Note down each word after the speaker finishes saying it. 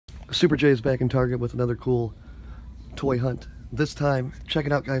Super J is back in Target with another cool toy hunt. This time, check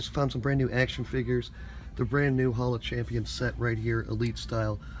it out guys, found some brand new action figures. The brand new Hall of Champions set right here, Elite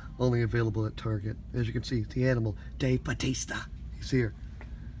style, only available at Target. As you can see, the animal, Dave Bautista, he's here.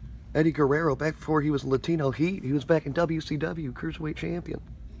 Eddie Guerrero, back before he was Latino Heat, he was back in WCW, Cruiserweight Champion.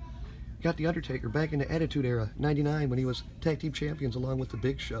 Got The Undertaker back in the Attitude Era, 99, when he was Tag Team Champions along with The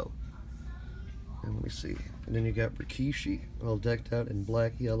Big Show. And let me see. And then you got Rikishi, all decked out in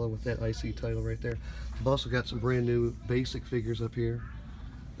black, yellow with that IC title right there. I've also got some brand new basic figures up here.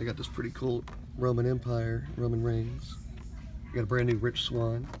 I got this pretty cool Roman Empire, Roman Reigns. You got a brand new Rich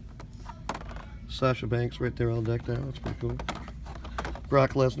Swann. Sasha Banks right there all decked out. That's pretty cool.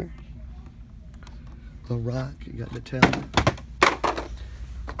 Brock Lesnar. The Rock. You got Natalia.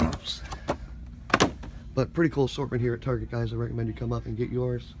 Oops. But pretty cool assortment here at Target, guys. I recommend you come up and get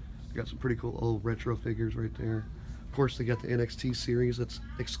yours. Got some pretty cool old retro figures right there. Of course, they got the NXT series that's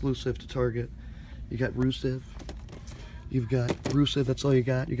exclusive to Target. You got Rusev. You've got Rusev, that's all you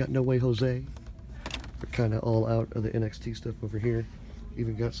got. You got No Way Jose. They're kind of all out of the NXT stuff over here.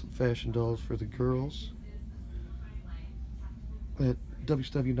 Even got some fashion dolls for the girls. At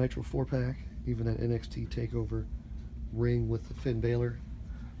WCW Nitro 4-pack. Even an NXT TakeOver ring with the Finn Balor.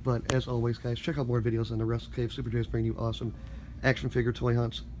 But as always, guys, check out more videos on the Wrestle Cave. Super J's bringing you awesome action figure toy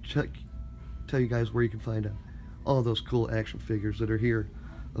hunts. Tell you guys where you can find all those cool action figures that are here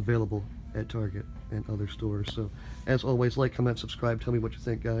available at Target and other stores. So as always, like, comment, subscribe, tell me what you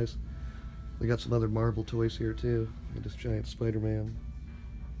think, guys. They got some other Marvel toys here too. Got this giant Spider-Man,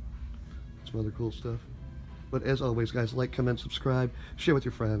 some other cool stuff. But as always, guys, like, comment, subscribe, share with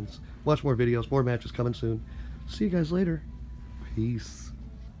your friends, watch more videos, more matches coming soon. See you guys later. Peace.